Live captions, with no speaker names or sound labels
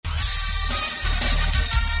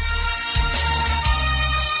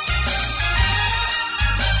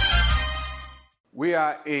We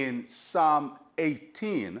are in Psalm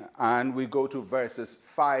 18, and we go to verses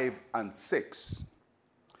 5 and 6.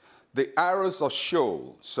 The arrows of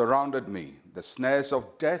Sheol surrounded me. The snares of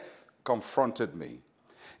death confronted me.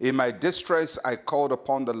 In my distress, I called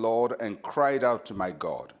upon the Lord and cried out to my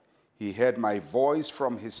God. He heard my voice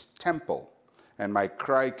from his temple, and my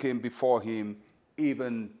cry came before him,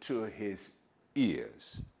 even to his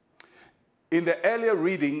ears. In the earlier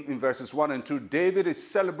reading in verses 1 and 2, David is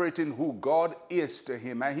celebrating who God is to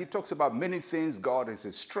him. And he talks about many things. God is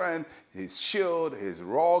his strength, his shield, his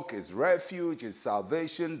rock, his refuge, his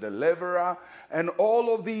salvation, deliverer, and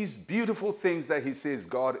all of these beautiful things that he says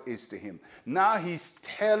God is to him. Now he's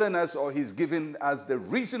telling us, or he's giving us the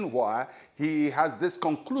reason why he has this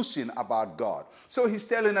conclusion about God. So he's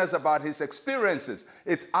telling us about his experiences.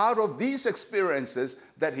 It's out of these experiences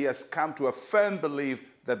that he has come to a firm belief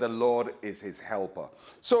that the Lord is his helper.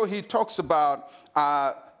 So he talks about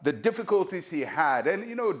the difficulties he had. And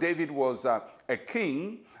you know, David was a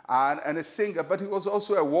king and a singer, but he was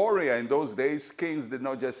also a warrior in those days. Kings did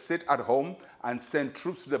not just sit at home and send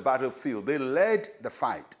troops to the battlefield. They led the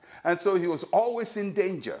fight. And so he was always in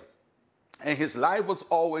danger. And his life was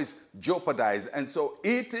always jeopardized. And so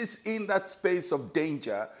it is in that space of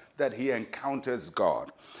danger that he encounters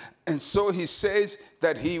God. And so he says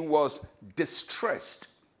that he was distressed.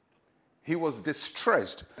 He was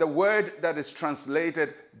distressed. The word that is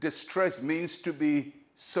translated distress means to be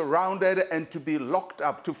surrounded and to be locked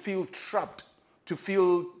up, to feel trapped,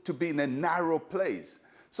 to be in a narrow place.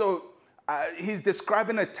 So he's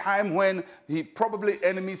describing a time when probably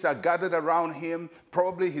enemies are gathered around him,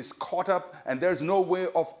 probably he's caught up and there's no way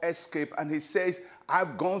of escape. And he says,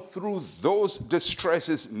 I've gone through those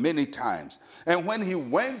distresses many times. And when he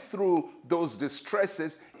went through those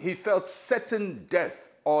distresses, he felt certain death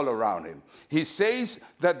all around him. He says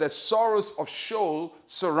that the sorrows of Sheol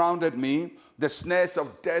surrounded me, the snares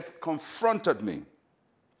of death confronted me.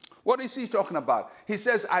 What is he talking about? He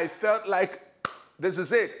says, I felt like this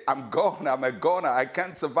is it. I'm gone. I'm a goner. I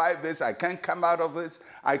can't survive this. I can't come out of this.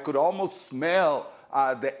 I could almost smell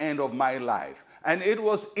the end of my life. And it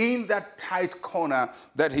was in that tight corner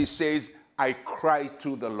that he says, I cry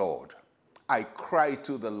to the Lord. I cry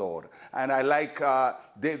to the Lord. And I like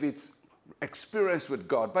David's experience with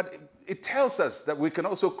God. But it tells us that we can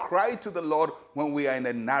also cry to the Lord when we are in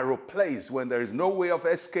a narrow place, when there is no way of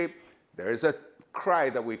escape. There is a cry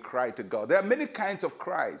that we cry to God. There are many kinds of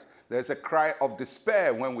cries. There's a cry of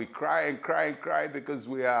despair when we cry and cry and cry because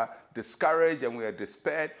we are discouraged and we are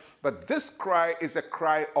despaired. But this cry is a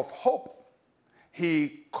cry of hope.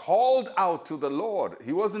 He called out to the Lord.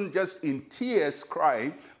 He wasn't just in tears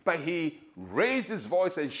crying, but he raised his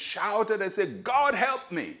voice and shouted and said, God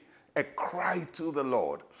help me. A cry to the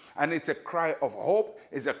Lord. And it's a cry of hope,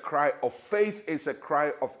 it's a cry of faith, it's a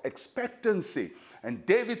cry of expectancy. And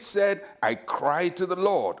David said, I cry to the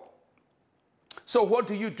Lord. So what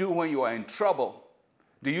do you do when you are in trouble?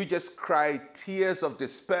 Do you just cry tears of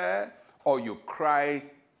despair, or you cry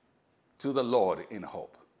to the Lord in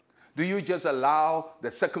hope? Do you just allow the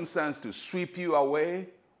circumstance to sweep you away,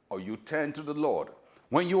 or you turn to the Lord?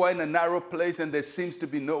 When you are in a narrow place and there seems to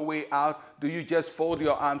be no way out, do you just fold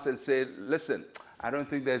your arms and say, listen, I don't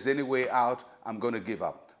think there's any way out, I'm going to give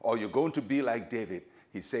up? Or you're going to be like David.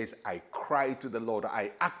 He says, I cried to the Lord.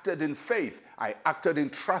 I acted in faith. I acted in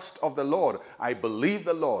trust of the Lord. I believed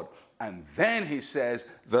the Lord. And then he says,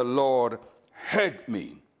 the Lord heard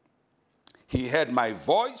me. He heard my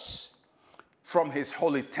voice from his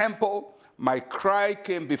holy temple. My cry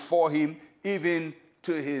came before him, even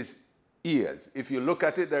to his ears. If you look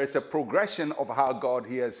at it, there is a progression of how God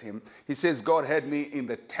hears him. He says, God heard me in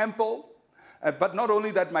the temple. But not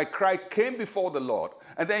only that, my cry came before the Lord.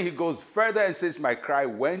 And then he goes further and says, my cry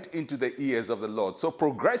went into the ears of the Lord. So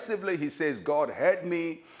progressively, he says, God heard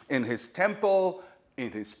me in his temple,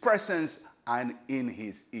 in his presence, and in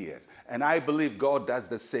his ears. And I believe God does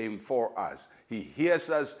the same for us. He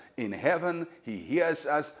hears us in heaven. He hears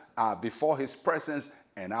us before his presence,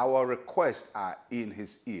 and our requests are in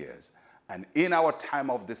his ears. And in our time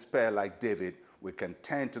of despair, like David, we can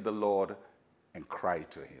turn to the Lord and cry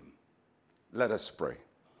to him. Let us pray.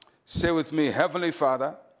 Say with me, Heavenly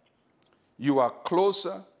Father, you are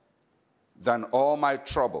closer than all my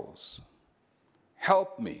troubles.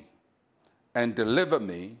 Help me and deliver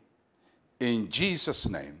me in Jesus'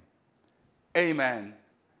 name. Amen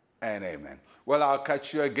and amen. Well, I'll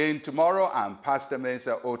catch you again tomorrow. I'm Pastor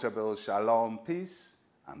Mensa, Otabil. Shalom, peace,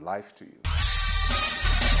 and life to you.